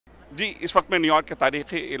जी, इस वक्त मैं न्यूयॉर्क के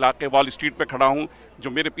तारीखी इलाके वॉल स्ट्रीट पे खड़ा हूँ। जो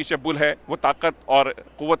मेरे पीछे बुल है वो ताकत और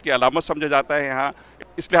क़ुव्वत की अलामत समझा जाता है यहाँ।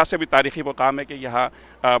 इस लिहाज से भी तारीखी मुकाम है कि यहाँ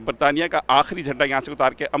बरतानिया का आखिरी झंडा यहाँ से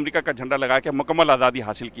उतार के अमेरिका का झंडा लगा के मुकम्मल आज़ादी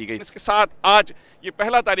हासिल की गई। इसके साथ आज ये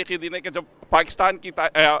पहला तारीखी दिन है कि जब पाकिस्तान की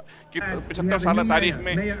 75 साल तारीख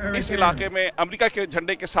में इस इलाके में अमेरिका के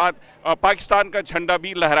झंडे के साथ पाकिस्तान का झंडा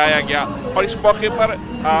भी लहराया गया। और इस मौके पर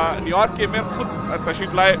न्यूयॉर्क के मेयर खुद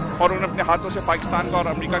तशरीफ लाए और उन्होंने अपने हाथों से पाकिस्तान का और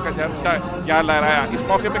अमेरिका का झंडा यहाँ लहराया। इस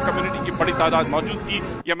मौके पर कम्युनिटी की बड़ी तादाद मौजूद थी।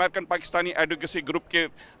 ये अमेरिकन पाकिस्तानी एडवोकेसी ग्रुप के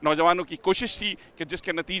नौजवानों की कोशिश थी कि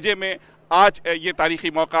जिसके नतीजे में आज ये तारीखी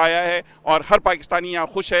मौका आया है और हर पाकिस्तानी यहाँ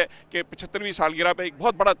खुश है कि 75वीं सालगिरह पर एक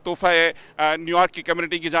बहुत बड़ा तोहफ़ा है न्यूयॉर्क की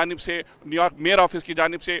कम्युनिटी की जानिब से, न्यूयॉर्क मेयर ऑफिस की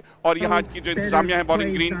जानिब से और यहाँ की जो इंतजामिया है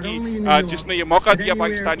बॉलिंग ग्रीन की, जिसने ये मौका दिया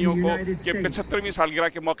पाकिस्तानियों को कि 75वीं सालगिरह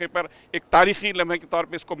के मौके पर एक तारीखी लम्हे के तौर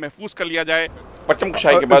पर इसको महफूज कर लिया जाए। परचम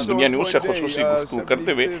कुशाई के बाद दुनिया न्यूज़ से खुसूसी गुफ्तगू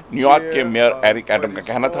करते हुए न्यूयॉर्क के मेयर एरिक एडम का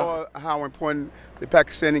कहना था The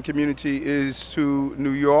Pakistani community is to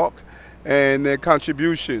New York and their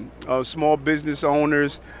contribution. Small business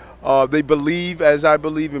owners, they believe, as I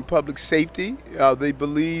believe, in public safety. They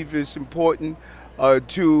believe it's important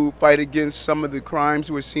to fight against some of the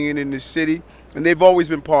crimes we're seeing in the city. And they've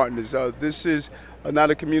always been partners. This is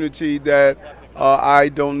not a community that I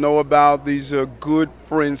don't know about. These are good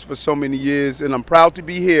friends for so many years. And I'm proud to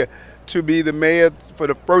be here, to be the mayor. For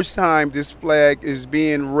the first time, this flag is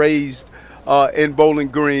being raised in Bowling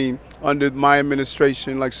Green under my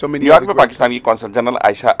administration, like so many. New York में Pakistani consul general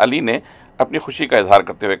Ayesha Ali ने अपनी खुशी का इजहार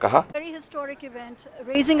करते हुए कहा, Very historic event,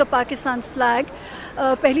 raising a Pakistan's flag.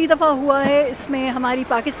 पहली दफ़ा हुआ है। इसमें हमारी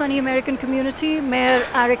Pakistani American community, mayor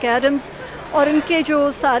Eric Adams और इनके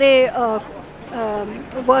जो सारे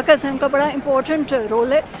वर्कर्स हैं, उनका बड़ा इम्पोर्टेंट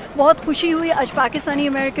रोल है। बहुत खुशी हुई आज Pakistani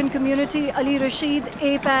American community, Ali Rashid,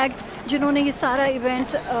 APAC, जिन्होंने ये सारा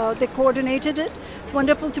event they coordinated it. It's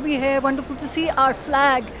wonderful to be here, wonderful to see our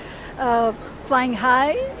flag flying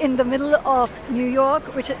high in the middle of New York,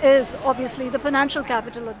 which is obviously the financial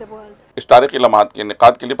capital of the world. इस तारीखी लम्हात के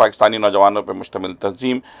इनेकाद के लिए पाकिस्तानी नौजवानों पर मुश्तमिल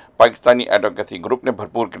तंजीम Pakistani advocacy group ने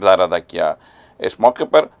भरपूर किरदार अदा किया। इस मौके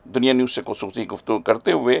पर दुनिया न्यूज़ से खुसूसी गुफ्तगू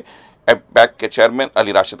करते हुए पैक के चेयरमैन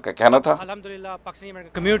अली राशिद का कहना था, अल्हम्दुलिल्लाह Pakistani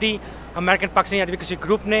American community, American Pakistani advocacy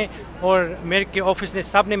group ने और मेरे के ऑफिस ने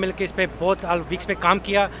सब ने मिलकर इस पर बहुत वीक्स में काम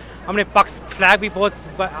किया। हमने फ्लैग भी बहुत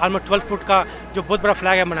ऑलमोस्ट 12 फुट का जो बहुत बड़ा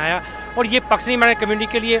फ्लैग है बनाया। और ये पाकिस्तानी अमेरिकन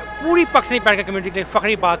कम्युनिटी के लिए, पूरी पाकिस्तानी अमेरिकन कम्युनिटी के लिए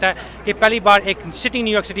फ़ख्री बात है कि पहली बार एक सिटी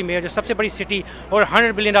न्यूयॉर्क सिटी मेयर, जो सबसे बड़ी सिटी और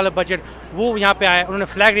 $100 बिलियन बजट, वो यहाँ पे आया। उन्होंने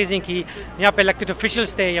फ्लैग रेजिंग की। यहाँ पे इलेक्टेड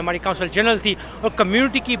ऑफिशियल्स थे, हमारी काउंसिल जनरल थी और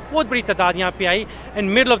कम्युनिटी की बहुत बड़ी तादाद यहाँ पे आई in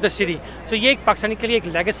middle of the city. तो ये एक पाकिस्तानी के लिए एक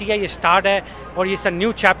लेगेसी है, ये स्टार्ट है और ये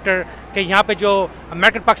न्यू चैप्टर कि यहाँ पे जो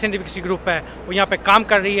अमेरिकन पाकिस्तानी एडवोकेसी ग्रुप है वो यहाँ पे काम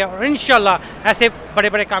कर रही है और इंशाल्लाह ऐसे बड़े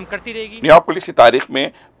बड़े काम करती रहेगी। न्यूयॉर्क पुलिस की तारीख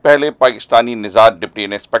में पहले पाकिस्तानी निजात डिप्टी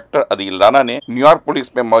इंस्पेक्टर अदील राना ने न्यूयॉर्क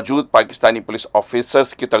पुलिस में मौजूद पाकिस्तानी पुलिस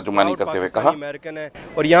ऑफिसर्स की तर्जुमानी करते हुए कहा, अमेरिकन है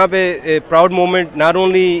और यहाँ पे प्राउड मोमेंट नॉट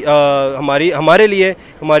ओनली हमारे लिए,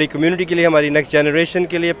 हमारी कम्युनिटी के लिए, हमारी नेक्स्ट जनरेशन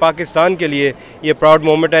के लिए, पाकिस्तान के लिए ये प्राउड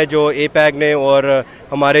मोमेंट है जो APAC ने और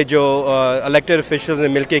हमारे जो इलेक्टेड ऑफिशियल्स ने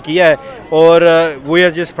मिलके किया है। और we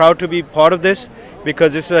are just proud to be part of this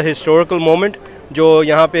because it's a historical moment जो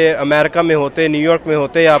यहाँ पे अमेरिका में होते, न्यूयॉर्क में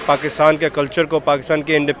होते, या पाकिस्तान के कल्चर को, पाकिस्तान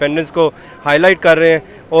के इंडिपेंडेंस को हाईलाइट कर रहे हैं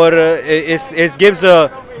और it gives a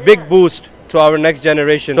big boost to our next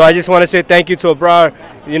generation. So I just want to say thank you to Abrar,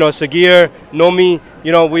 Sagir, Nomi,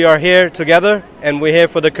 we are here together and we're here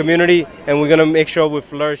for the community and we're going to make sure we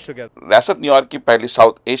flourish together. रियासत New York की पहली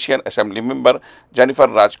south Asian assembly member Jennifer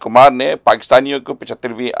राजकुमार ने पाकिस्तानियों को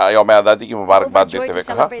 75वीं यौम आज़ादी की मुबारकबाद देते हुए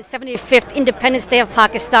कहा, 75th Independence Day of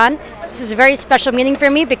Pakistan. This is a very special meaning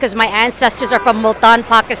for me because my ancestors are from Multan,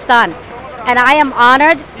 Pakistan. And I am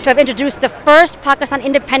honored to have introduced the first Pakistan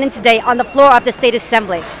Independence Day on the floor of the State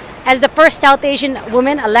Assembly. As the first South Asian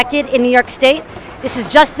woman elected in New York State, this is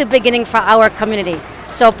just the beginning for our community.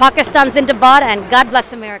 So Pakistan Zindabad and God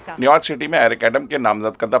bless America. New York city में Eric Adam के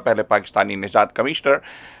नामजद करदा पहले पाकिस्तानी निजात commissioner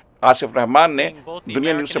Asif Rahman ने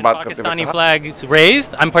दुनिया news से बात करते हुए कहा, flags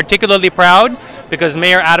raised. I'm particularly proud because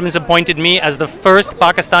Mayor Adams appointed me as the first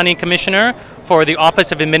Pakistani commissioner for the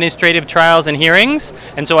Office of Administrative Trials and Hearings,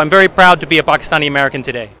 and so I'm very proud to be a Pakistani American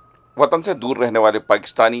today. वतन से दूर रहने वाले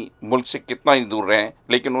पाकिस्तानी मुल्क से कितना ही दूर रहें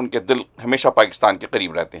लेकिन उनके दिल हमेशा पाकिस्तान के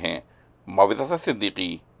करीब रहते हैं। मौविदा सिद्दीकी,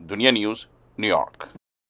 दुनिया न्यूज़, न्यूयॉर्क।